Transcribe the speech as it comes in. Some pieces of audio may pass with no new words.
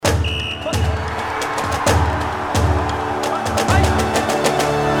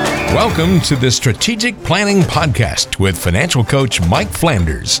Welcome to the Strategic Planning Podcast with financial coach Mike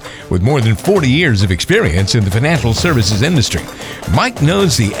Flanders. With more than 40 years of experience in the financial services industry, Mike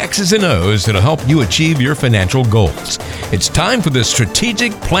knows the X's and O's that'll help you achieve your financial goals. It's time for the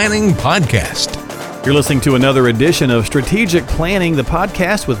Strategic Planning Podcast. You're listening to another edition of Strategic Planning, the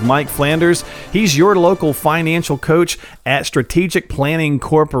podcast with Mike Flanders. He's your local financial coach at Strategic Planning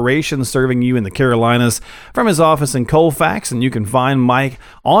Corporation, serving you in the Carolinas from his office in Colfax. And you can find Mike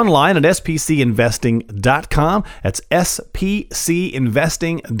online at spcinvesting.com. That's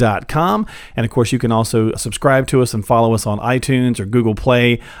spcinvesting.com. And of course, you can also subscribe to us and follow us on iTunes or Google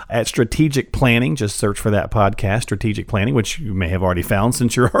Play at Strategic Planning. Just search for that podcast, Strategic Planning, which you may have already found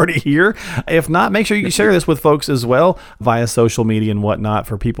since you're already here. If not, make sure you can share this with folks as well via social media and whatnot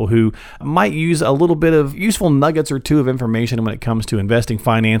for people who might use a little bit of useful nuggets or two of information when it comes to investing,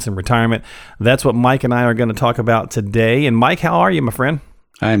 finance, and retirement. That's what Mike and I are going to talk about today. And Mike, how are you, my friend?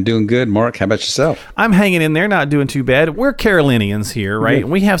 I'm doing good, Mark. How about yourself? I'm hanging in there, not doing too bad. We're Carolinians here, right? Yeah.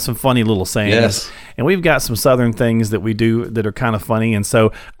 And we have some funny little sayings. Yes. And we've got some Southern things that we do that are kind of funny. And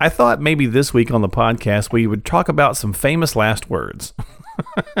so I thought maybe this week on the podcast, we would talk about some famous last words.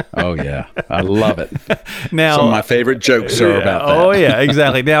 Oh, yeah. I love it. Now, some of my favorite jokes are about that. Oh, yeah,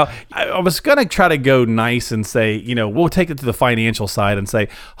 exactly. Now, I was going to try to go nice and say, we'll take it to the financial side and say,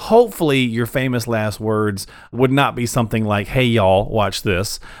 hopefully your famous last words would not be something like, hey, y'all, watch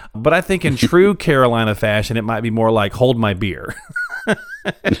this. But I think in true Carolina fashion, it might be more like, hold my beer.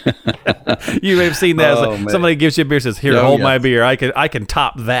 You may have seen that. Somebody gives you a beer, says, "Here, hold my beer. I can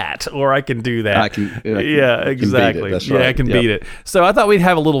top that, or I can do that." Yeah, exactly. That's right. I can beat it. So I thought we'd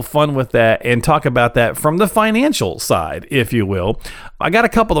have a little fun with that and talk about that from the financial side, if you will. I got a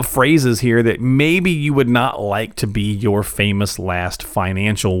couple of phrases here that maybe you would not like to be your famous last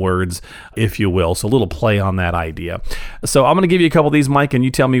financial words, if you will. So a little play on that idea. So I'm going to give you a couple of these, Mike, and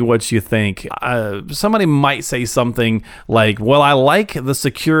you tell me what you think. Somebody might say something like, well, I like the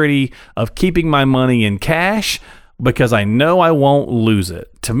security of keeping my money in cash because I know I won't lose it.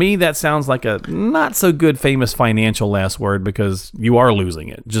 To me, that sounds like a not so good famous financial last word because you are losing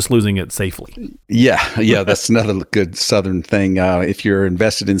it, just losing it safely. Yeah, that's another good Southern thing. If you're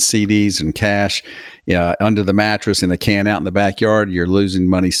invested in CDs and cash, under the mattress in a can out in the backyard, you're losing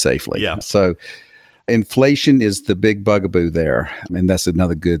money safely. Yeah. So inflation is the big bugaboo there. I mean, that's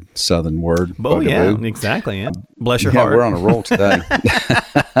another good Southern word. Oh, bugaboo. yeah, exactly. Yeah. Bless your heart. We're on a roll today.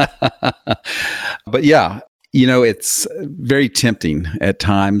 But yeah, it's very tempting at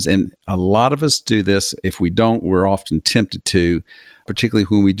times. And a lot of us do this. If we don't, we're often tempted to, particularly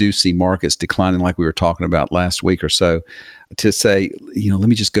when we do see markets declining like we were talking about last week or so, to say, let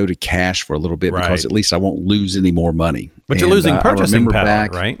me just go to cash for a little bit because at least I won't lose any more money. But you're losing purchasing power,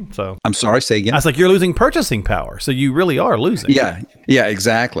 right? So I'm sorry, say again? I was like, you're losing purchasing power. So you really are losing. Yeah,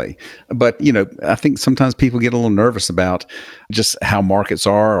 exactly. But, I think sometimes people get a little nervous about just how markets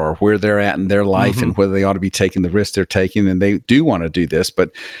are or where they're at in their life and whether they ought to be taking the risk they're taking. And they do want to do this.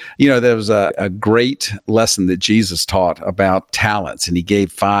 But, there was a great lesson that Jesus taught about talents. And he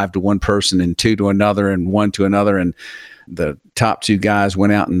gave 5 to one person and 2 to another and 1 to another. And the top 2 guys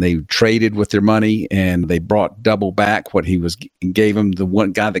went out and they traded with their money and they brought double back what he gave him. The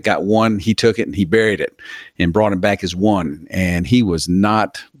one guy that got 1, he took it and he buried it and brought him back as 1. And he was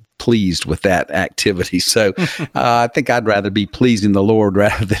not pleased with that activity. So I think I'd rather be pleasing the Lord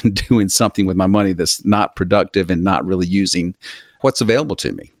rather than doing something with my money that's not productive and not really using what's available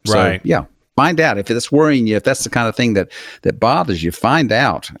to me. Right. So, yeah. Find out if it's worrying you, if that's the kind of thing that bothers you. Find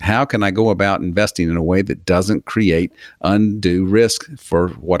out, how can I go about investing in a way that doesn't create undue risk for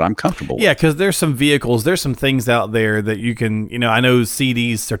what I'm comfortable with? Yeah, because there's some vehicles, there's some things out there that you can, I know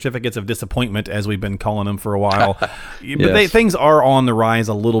CDs, certificates of disappointment, as we've been calling them for a while, but things are on the rise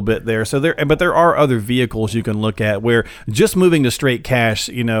a little bit there. But there are other vehicles you can look at where just moving to straight cash,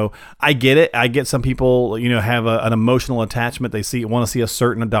 I get it. I get some people, have an emotional attachment. They want to see a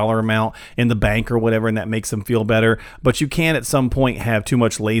certain dollar amount in the bank or whatever, and that makes them feel better. But you can at some point have too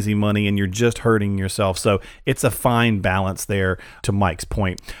much lazy money and you're just hurting yourself. So it's a fine balance there, to Mike's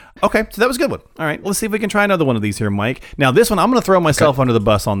point. Okay, so that was a good one. All right, let's see if we can try another one of these here, Mike. Now, this one, I'm going to throw myself under the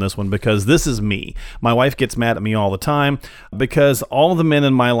bus on this one because this is me. My wife gets mad at me all the time because all of the men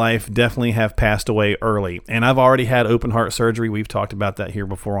in my life definitely have passed away early. And I've already had open heart surgery. We've talked about that here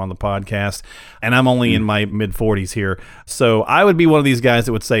before on the podcast. And I'm only in my mid-40s here. So I would be one of these guys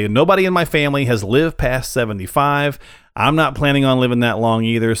that would say, nobody in my family has lived past 75. I'm not planning on living that long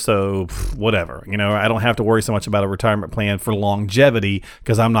either, so whatever. I don't have to worry so much about a retirement plan for longevity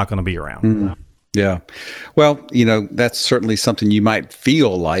because I'm not going to be around. Mm-hmm. Yeah. Well, that's certainly something you might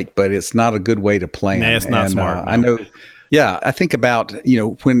feel like, but it's not a good way to plan. Nah, it's not smart. No. I know Yeah, I think about,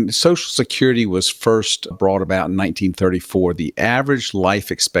 when Social Security was first brought about in 1934, the average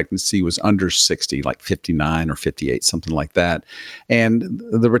life expectancy was under 60, like 59 or 58, something like that. And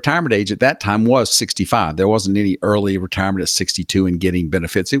the retirement age at that time was 65. There wasn't any early retirement at 62 and getting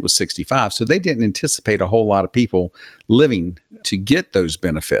benefits. It was 65. So they didn't anticipate a whole lot of people living to get those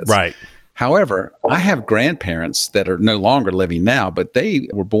benefits. Right. However, I have grandparents that are no longer living now, but they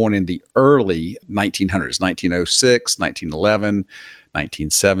were born in the early 1900s, 1906, 1911,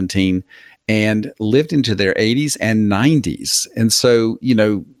 1917, and lived into their 80s and 90s. And so,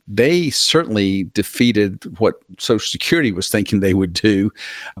 they certainly defeated what Social Security was thinking they would do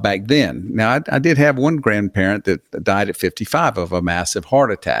back then. Now, I did have one grandparent that died at 55 of a massive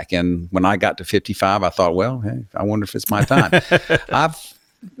heart attack. And when I got to 55, I thought, well, hey, I wonder if it's my time. I've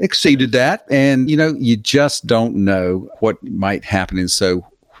exceeded that. And, you just don't know what might happen. And so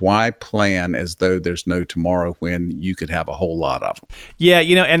why plan as though there's no tomorrow when you could have a whole lot of them? Yeah,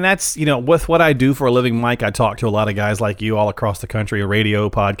 and that's, with what I do for a living, Mike, I talk to a lot of guys like you all across the country, a radio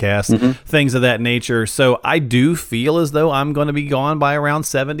podcast, things of that nature. So I do feel as though I'm going to be gone by around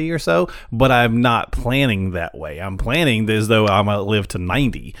 70 or so, but I'm not planning that way. I'm planning as though I'm going to live to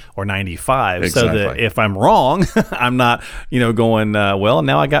 90 or 95 so that if I'm wrong, I'm not, going, well,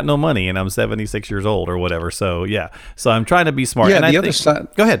 now I got no money and I'm 76 years old or whatever. So, yeah. So I'm trying to be smart. Yeah, and the other side.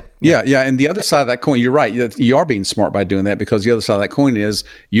 Go ahead. Yeah. And the other side of that coin, you're right. You are being smart by doing that, because the other side of that coin is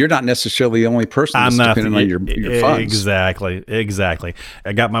you're not necessarily the only person that's depending on your funds. Exactly.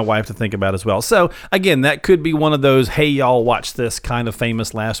 I got my wife to think about as well. So again, that could be one of those, hey, y'all watch this kind of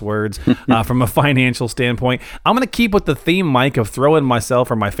famous last words from a financial standpoint. I'm going to keep with the theme, Mike, of throwing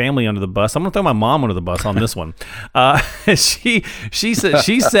myself or my family under the bus. I'm going to throw my mom under the bus on this one. She said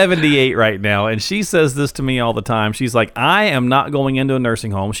she's 78 right now, and she says this to me all the time. She's like, I am not going into a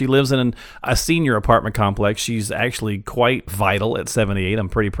nursing home. She lives in a senior apartment complex. She's actually quite vital at 78. I'm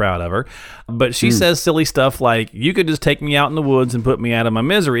pretty proud of her. But she says silly stuff like, you could just take me out in the woods and put me out of my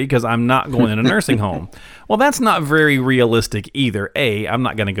misery because I'm not going in a nursing home. Well, that's not very realistic either. A, I'm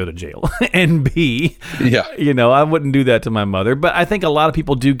not going to go to jail. And B, I wouldn't do that to my mother. But I think a lot of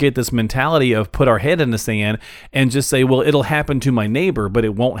people do get this mentality of put our head in the sand and just say, well, it'll happen to my neighbor, but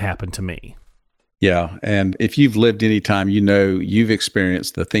it won't happen to me. Yeah. And if you've lived any time, you've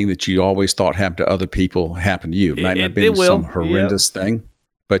experienced the thing that you always thought happened to other people happen to you. It might not have been some horrendous thing,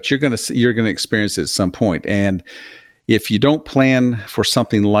 but you're going to experience it at some point. And if you don't plan for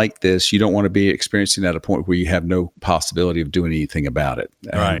something like this, you don't want to be experiencing at a point where you have no possibility of doing anything about it.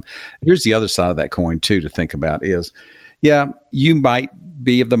 Right. Here's the other side of that coin too, to think about is, you might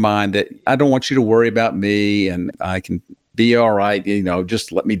be of the mind that I don't want you to worry about me and I can be all right,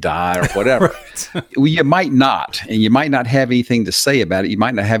 just let me die or whatever. Right. Well, you might not, and you might not have anything to say about it. You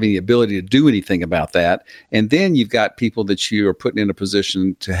might not have any ability to do anything about that. And then you've got people that you are putting in a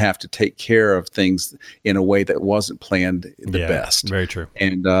position to have to take care of things in a way that wasn't planned the best. Very true.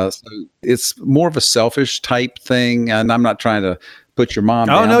 And so it's more of a selfish type thing. And I'm not trying to put your mom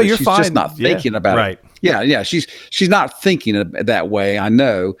down. Oh, no, you're fine. She's just not thinking about it. Yeah. She's not thinking that way. I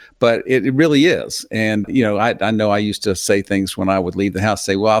know, but it really is. And, I know I used to say things when I would leave the house,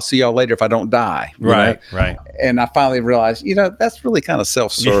 say, well, I'll see y'all later if I don't die. Right. And I finally realized, that's really kind of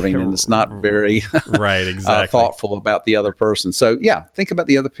self-serving and it's not very thoughtful about the other person. So think about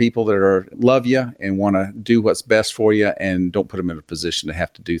the other people that love you and want to do what's best for you, and don't put them in a position to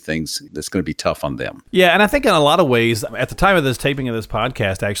have to do things that's going to be tough on them. Yeah. And I think in a lot of ways, at the time of this taping of this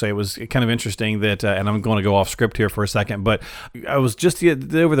podcast, actually, it was kind of interesting that, and I'm going to go off script here for a second, but I was just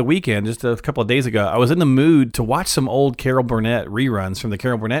over the weekend, just a couple of days ago, I was in the mood to watch some old Carol Burnett reruns from the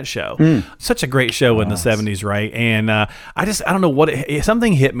Carol Burnett show. Such a great show in the 70s, right? And I don't know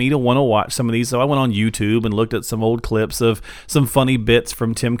something hit me to want to watch some of these. So I went on YouTube and looked at some old clips of some funny bits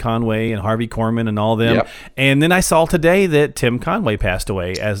from Tim Conway and Harvey Korman and all them. Yep. And then I saw today that Tim Conway passed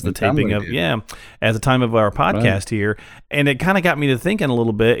away as the taping of, as the time of our podcast here. And it kind of got me to thinking a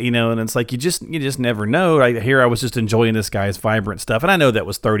little bit, and it's like, you just never know. Right here, I was just enjoying this guy's vibrant stuff. And I know that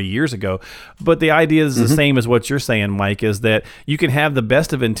was 30 years ago, but the idea is the same as what you're saying, Mike, is that you can have the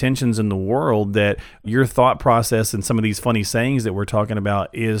best of intentions in the world, that your thought process and some of these funny sayings that we're talking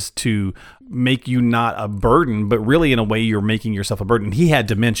about is to make you not a burden, but really in a way you're making yourself a burden. He had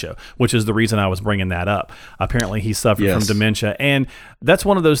dementia, which is the reason I was bringing that up. Apparently he suffered from dementia. And that's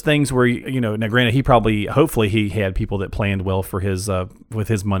one of those things where, now granted, hopefully he had people that planned well for his, with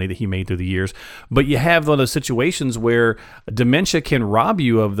his money that he made through the years. But you have one of those situations where dementia can rob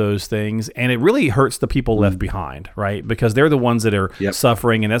you of those things, and it really hurts the people left behind, right? Because they're the ones that are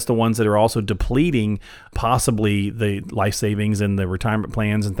suffering, and that's the ones that are also depleting possibly the life savings and the retirement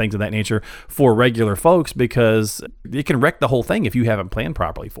plans and things of that nature for regular folks because it can wreck the whole thing if you haven't planned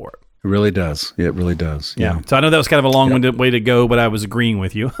properly for it. It really does. It really does. Yeah. So I know that was kind of a long-winded way to go, but I was agreeing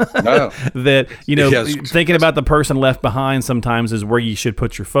with you that, thinking about the person left behind sometimes is where you should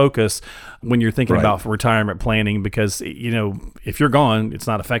put your focus when you're thinking about retirement planning, because, if you're gone, it's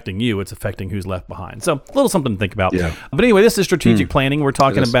not affecting you, it's affecting who's left behind. So a little something to think about. Yeah. But anyway, this is strategic planning. We're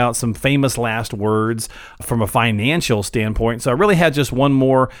talking about some famous last words from a financial standpoint. So I really had just one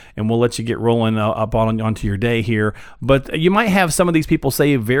more, and we'll let you get rolling onto your day here. But you might have some of these people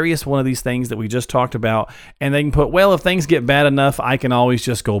say various one of these things that we just talked about, and they can put, well, if things get bad enough, I can always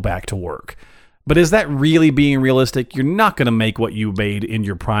just go back to work. But is that really being realistic? You're not going to make what you made in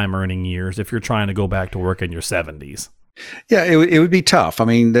your prime earning years if you're trying to go back to work in your 70s. Yeah, it would be tough. I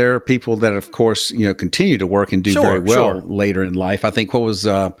mean, there are people that, of course, continue to work and do very well later in life. I think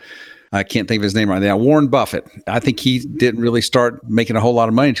I can't think of his name right now, Warren Buffett. I think he didn't really start making a whole lot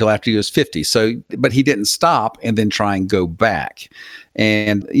of money until after he was 50. But he didn't stop and then try and go back.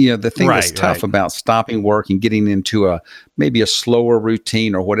 And, the thing that's tough about stopping work and getting into maybe a slower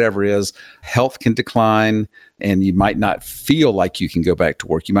routine or whatever is, health can decline and you might not feel like you can go back to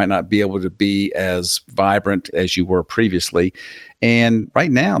work. You might not be able to be as vibrant as you were previously. And right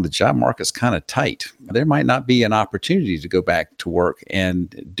now, the job market's kind of tight. There might not be an opportunity to go back to work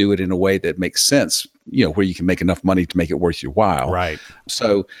and do it in a way that makes sense, where you can make enough money to make it worth your while. Right.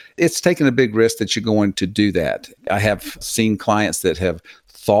 So it's taking a big risk that you're going to do that. I have seen clients that have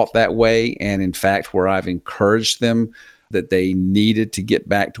thought that way. And in fact, where I've encouraged them that they needed to get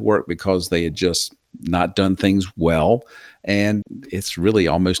back to work because they had just not done things well. And it's really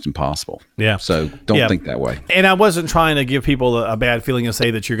almost impossible. Yeah. So don't think that way. And I wasn't trying to give people a bad feeling and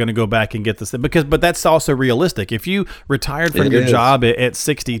say that you're going to go back and get this thing, but that's also realistic. If you retired from your job at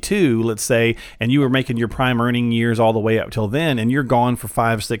 62, let's say, and you were making your prime earning years all the way up till then, and you're gone for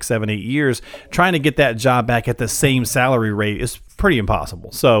 5, 6, 7, 8 years, trying to get that job back at the same salary rate is pretty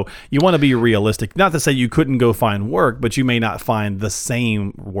impossible. So you want to be realistic. Not to say you couldn't go find work, but you may not find the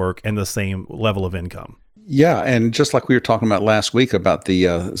same work and the same level of income. Yeah, and just like we were talking about last week about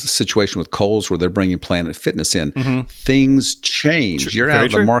the situation with Kohl's where they're bringing Planet Fitness in, things change. You're out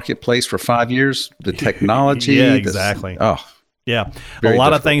of the marketplace for 5 years. The technology. Yeah, exactly. Yeah, a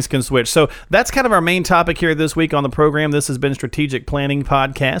lot of things can switch. So that's kind of our main topic here this week on the program. This has been Strategic Planning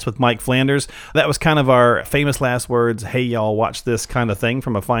Podcast with Mike Flanders. That was kind of our famous last words. Hey, y'all, watch this kind of thing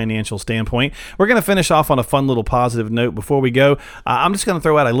from a financial standpoint. We're going to finish off on a fun little positive note before we go. I'm just going to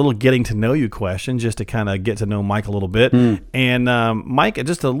throw out a little getting to know you question just to kind of get to know Mike a little bit. And Mike,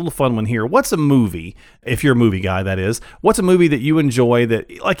 just a little fun one here. What's a movie, if you're a movie guy, that is, what's a movie that you enjoy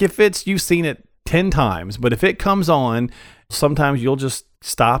that, like if you've seen it 10 times, but if it comes on, sometimes you'll just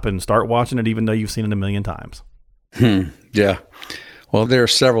stop and start watching it even though you've seen it a million times. Yeah. Well, there are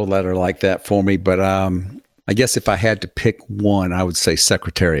several that are like that for me, but I guess if I had to pick one, I would say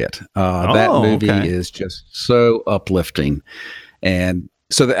Secretariat. That movie is just so uplifting. And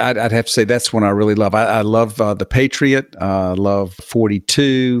so I'd have to say that's one I really love. I love The Patriot. I love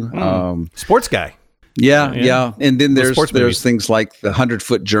 42. Sports guy. Yeah. And then there's things like The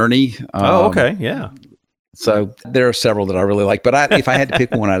 100-Foot Journey. Yeah. So there are several that I really like, but if I had to pick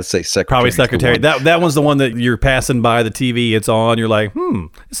one, I'd say Secretariat. Probably Secretariat. That one's the one that you're passing by the TV, it's on, you're like,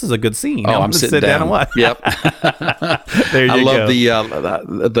 this is a good scene. I'm sitting sit down and watch. Yep. There you go. I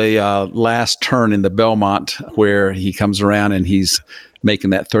love the last turn in the Belmont where he comes around and he's making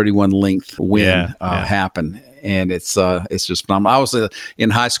that 31 length win happen. And it's just phenomenal. I was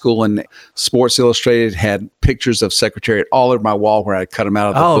in high school, and Sports Illustrated had pictures of Secretariat all over my wall where I cut them out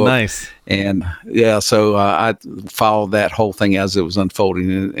of the book. Oh, nice. And so I followed that whole thing as it was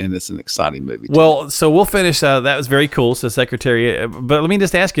unfolding, and it's an exciting movie. Well, so we'll finish. That was very cool. So Secretariat. But let me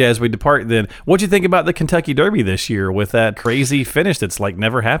just ask you as we depart then, what'd you think about the Kentucky Derby this year with that crazy finish that's like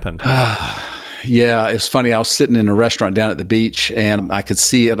never happened? Yeah, it's funny. I was sitting in a restaurant down at the beach, and I could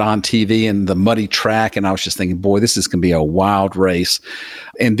see it on TV and the muddy track, and I was just thinking, boy, this is going to be a wild race.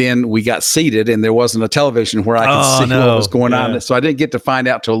 And then we got seated, and there wasn't a television where I could see what was going on. So I didn't get to find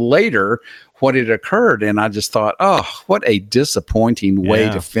out till later what had occurred, and I just thought, oh, what a disappointing way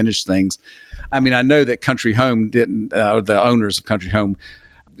to finish things. I mean, I know that Country Home didn't, the owners of Country Home,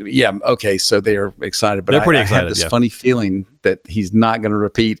 so they're excited. But they're pretty I excited, have this funny feeling that he's not going to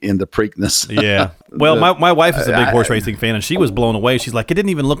repeat in the Preakness. Yeah. Well, my wife is a big horse racing fan, and she was blown away. She's like, it didn't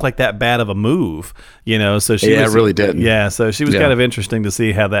even look like that bad of a move, So she it really didn't. Yeah. So she was kind of interesting to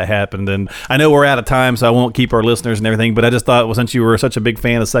see how that happened. And I know we're out of time, so I won't keep our listeners and everything. But I just thought, well, since you were such a big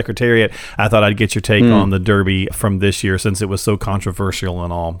fan of Secretariat, I thought I'd get your take on the Derby from this year, since it was so controversial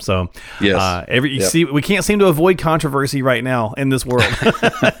and all. So see, we can't seem to avoid controversy right now in this world.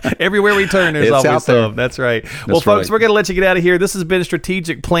 Everywhere we turn, there's always some. That's right. Well, folks, we're going to let you get out of here. This has been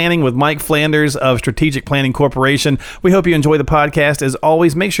Strategic Planning with Mike Flanders of Strategic Planning Corporation. We hope you enjoy the podcast. As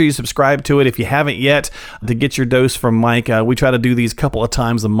always, make sure you subscribe to it if you haven't yet to get your dose from Mike. We try to do these a couple of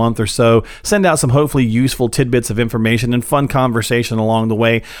times a month or so. Send out some hopefully useful tidbits of information and fun conversation along the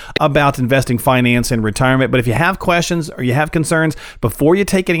way about investing, finance, and retirement. But if you have questions or you have concerns, before you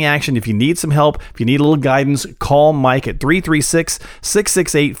take any action, if you need some help, if you need a little guidance, call Mike at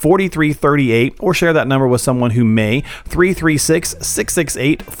 336-668-4338 or share that number with someone who may.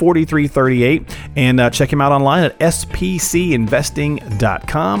 336-668-4338 and check him out online at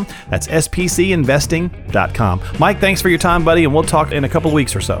spcinvesting.com. That's spcinvesting.com. Mike, thanks for your time, buddy, and we'll talk in a couple of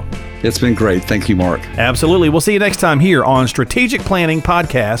weeks or so. It's been great. Thank you, Mark. Absolutely. We'll see you next time here on Strategic Planning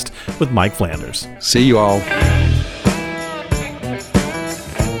Podcast with Mike Flanders. See you all.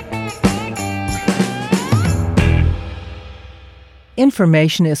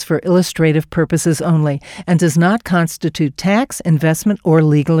 Information is for illustrative purposes only and does not constitute tax, investment, or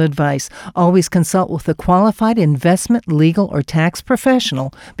legal advice. Always consult with a qualified investment, legal, or tax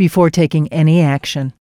professional before taking any action.